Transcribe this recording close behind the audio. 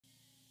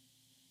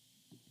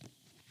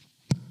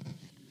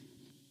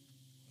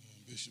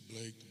Bishop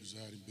Blake, the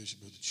presiding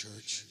bishop of the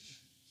church,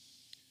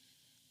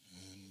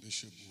 and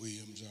Bishop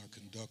Williams, our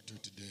conductor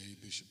today,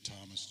 Bishop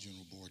Thomas,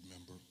 general board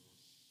member,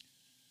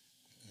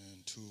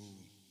 and to...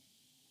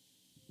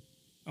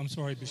 I'm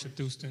sorry, Bishop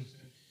Houston.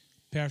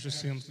 Pastor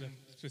Sims left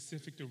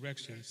specific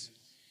directions,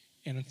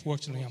 and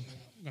unfortunately, I'm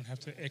going to have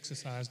to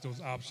exercise those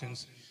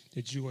options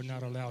that you are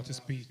not allowed to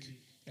speak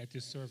at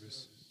this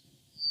service.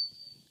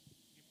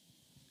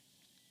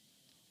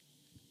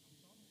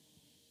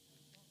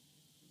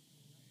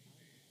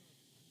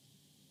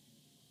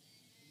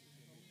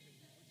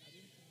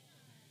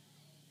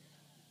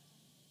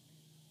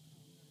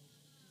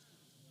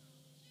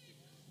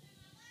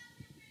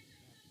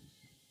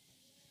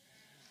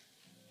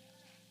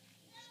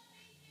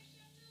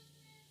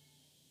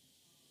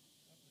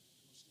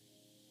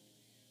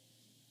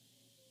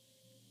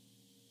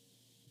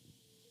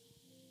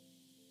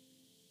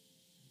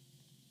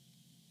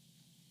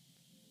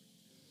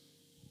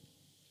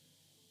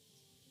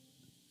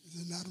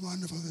 Is it not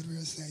wonderful that we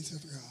are saints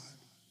of God?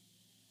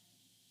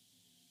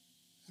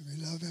 And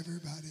we love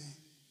everybody,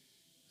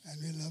 and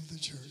we love the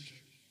church.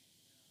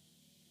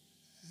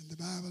 And the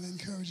Bible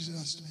encourages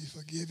us to be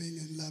forgiving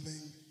and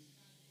loving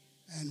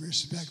and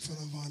respectful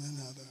of one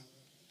another.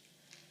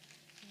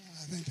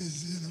 I think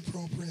this is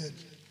inappropriate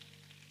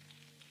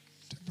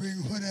to bring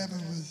whatever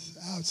was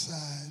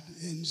outside,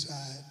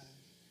 inside,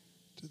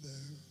 to the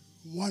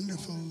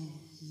wonderful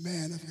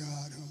man of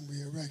God whom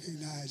we are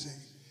recognizing,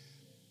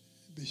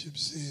 Bishop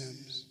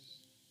Sims.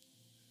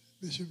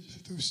 Bishop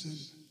Houston, do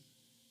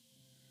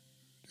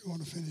you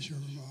want to finish your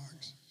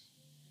remarks?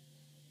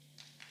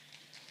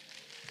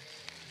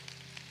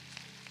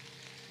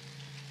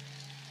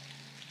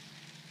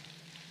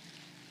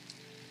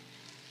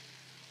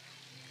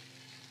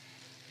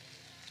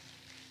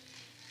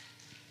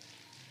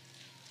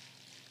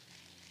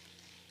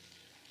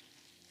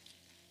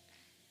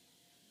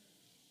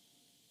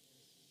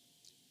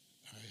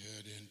 I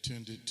had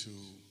intended to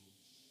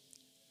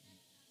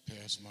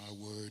pass my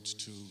words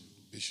to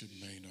Bishop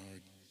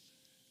Maynard,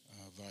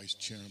 our vice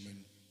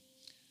chairman.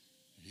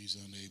 He's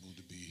unable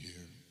to be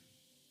here.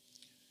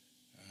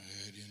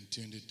 I had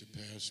intended to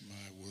pass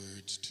my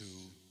words to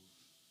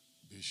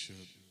Bishop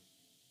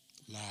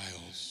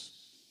Lyles,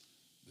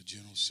 the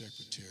general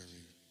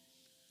secretary.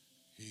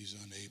 He's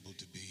unable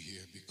to be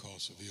here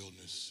because of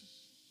illness.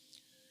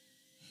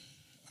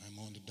 I'm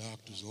on the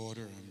doctor's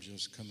order. I'm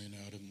just coming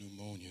out of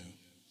pneumonia,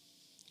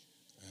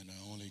 and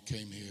I only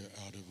came here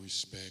out of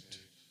respect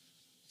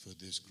for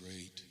this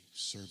great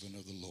servant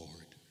of the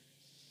Lord.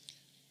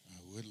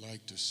 I would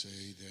like to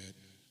say that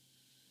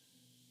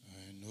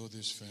I know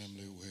this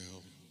family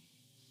well,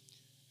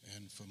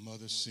 and for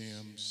Mother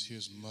Sims,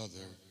 his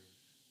mother,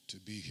 to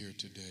be here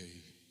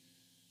today,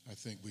 I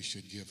think we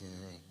should give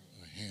her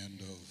a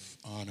hand of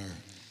honor.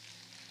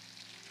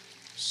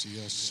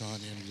 See her son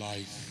in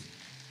life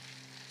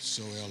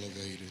so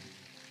elevated.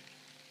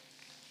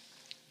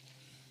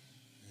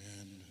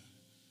 And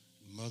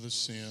Mother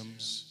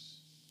Sims,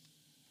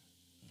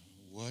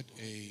 what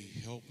a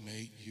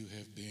helpmate you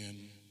have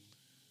been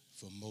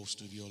for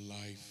most of your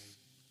life.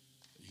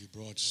 You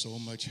brought so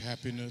much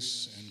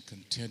happiness and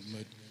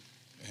contentment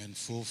and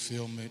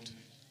fulfillment.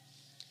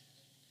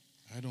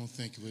 I don't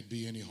think it would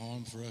be any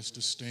harm for us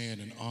to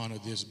stand and honor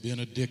this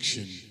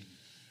benediction,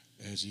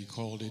 as he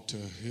called it, to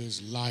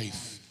his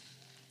life,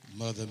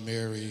 Mother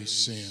Mary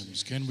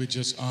Sims. Can we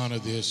just honor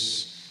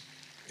this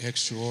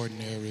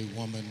extraordinary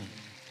woman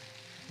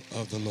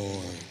of the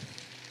Lord?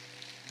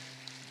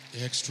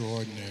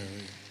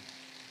 Extraordinary.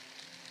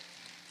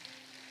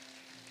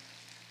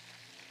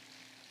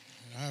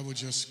 And I would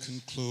just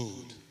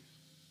conclude,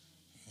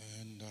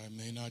 and I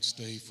may not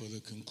stay for the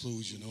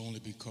conclusion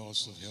only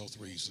because of health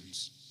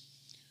reasons,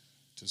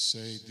 to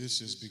say this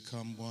has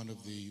become one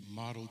of the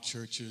model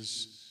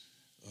churches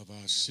of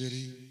our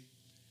city,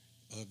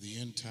 of the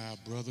entire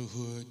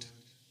brotherhood.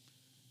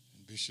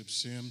 And Bishop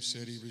Sims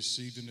said he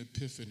received an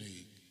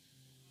epiphany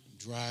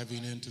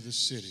driving into the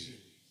city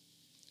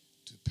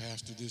to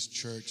pastor this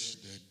church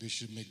that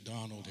Bishop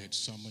McDonald had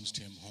summoned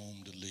him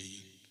home to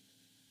lead.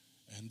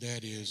 And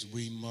that is,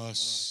 we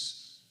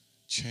must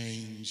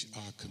change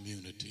our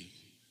community.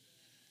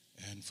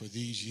 And for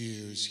these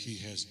years, he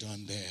has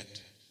done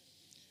that.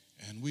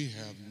 And we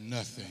have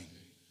nothing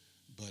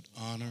but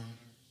honor,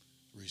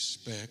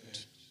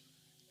 respect,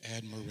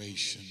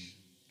 admiration,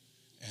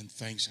 and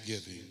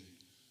thanksgiving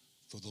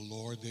for the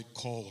Lord that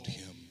called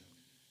him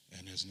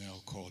and has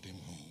now called him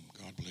home.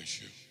 God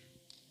bless you.